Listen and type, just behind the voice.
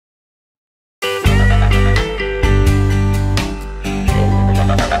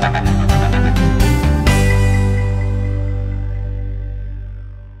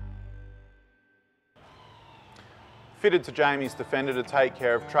Fitted to Jamie's Defender to take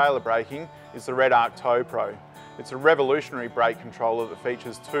care of trailer braking is the Redarc Tow Pro. It's a revolutionary brake controller that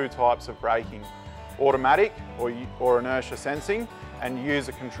features two types of braking: automatic or inertia sensing, and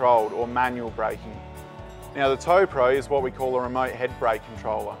user controlled or manual braking. Now the Tow Pro is what we call a remote head brake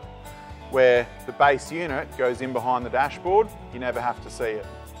controller, where the base unit goes in behind the dashboard. You never have to see it.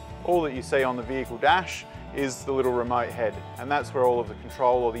 All that you see on the vehicle dash is the little remote head, and that's where all of the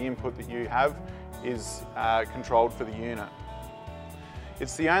control or the input that you have is controlled for the unit.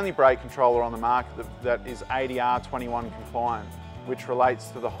 It's the only brake controller on the market that is ADR 21 compliant, which relates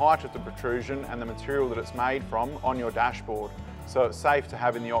to the height of the protrusion and the material that it's made from on your dashboard, so it's safe to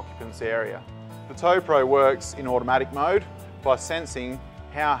have in the occupant's area. The Tow Pro works in automatic mode by sensing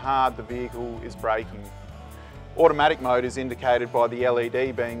how hard the vehicle is braking. Automatic mode is indicated by the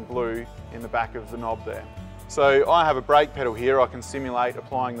LED being blue in the back of the knob there. So I have a brake pedal here. I can simulate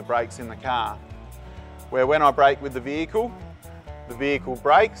applying the brakes in the car, where when I brake with the vehicle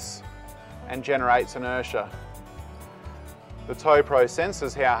brakes and generates inertia. The Tow Pro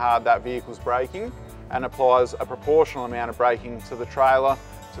senses how hard that vehicle's braking and applies a proportional amount of braking to the trailer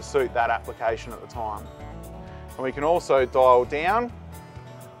to suit that application at the time. And we can also dial down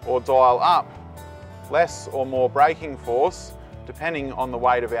or dial up less or more braking force depending on the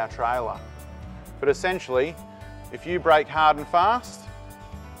weight of our trailer. But essentially, if you brake hard and fast,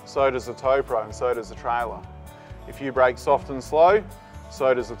 so does the Tow Pro and so does the trailer. If you brake soft and slow,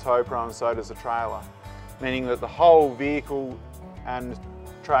 so does the Tow Pro and so does the trailer. Meaning that the whole vehicle and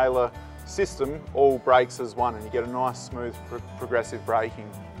trailer system all brakes as one, and you get a nice smooth progressive braking.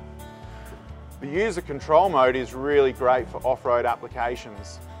 The user control mode is really great for off-road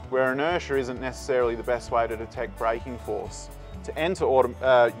applications, where inertia isn't necessarily the best way to detect braking force. To enter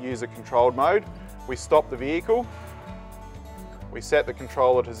user controlled mode, we stop the vehicle, we set the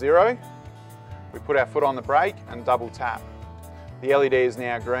controller to 0, we put our foot on the brake and double tap. The LED is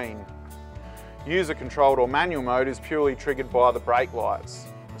now green. User controlled or manual mode is purely triggered by the brake lights.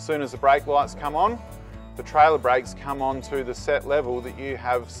 As soon as the brake lights come on, the trailer brakes come on to the set level that you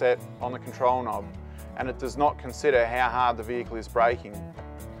have set on the control knob, and it does not consider how hard the vehicle is braking.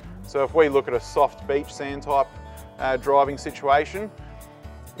 So if we look at a soft beach sand type driving situation,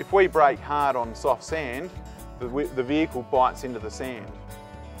 if we brake hard on soft sand, the vehicle bites into the sand.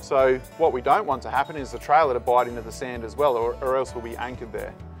 So what we don't want to happen is the trailer to bite into the sand as well, or else we'll be anchored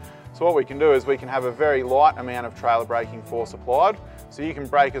there. So what we can do is we can have a very light amount of trailer braking force applied, so you can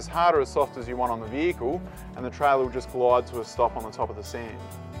brake as hard or as soft as you want on the vehicle, and the trailer will just glide to a stop on the top of the sand.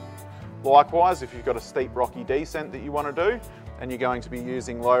 Likewise, if you've got a steep rocky descent that you want to do, and you're going to be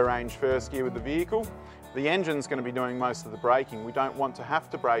using low range first gear with the vehicle, the engine's going to be doing most of the braking. We don't want to have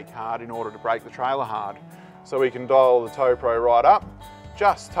to brake hard in order to brake the trailer hard. So we can dial the Tow Pro right up,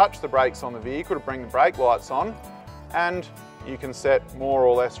 just touch the brakes on the vehicle to bring the brake lights on, and you can set more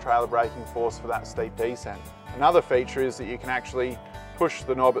or less trailer braking force for that steep descent. Another feature is that you can actually push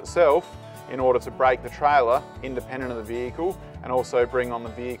the knob itself in order to brake the trailer independent of the vehicle, and also bring on the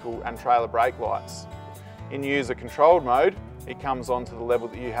vehicle and trailer brake lights. In user controlled mode, it comes on to the level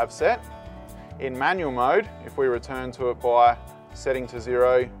that you have set. In manual mode, if we return to it by setting to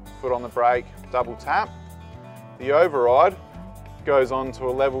 0, foot on the brake, double tap, the override goes on to a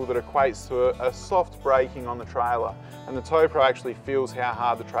level that equates to a soft braking on the trailer, and the Tow Pro actually feels how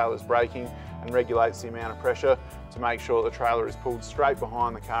hard the trailer is braking and regulates the amount of pressure to make sure the trailer is pulled straight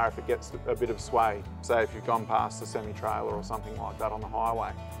behind the car if it gets a bit of sway, say if you've gone past a semi-trailer or something like that on the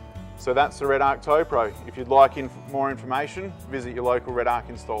highway. So that's the Redarc Tow Pro. If you'd like more information, visit your local Redarc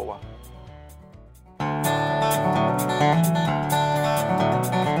installer.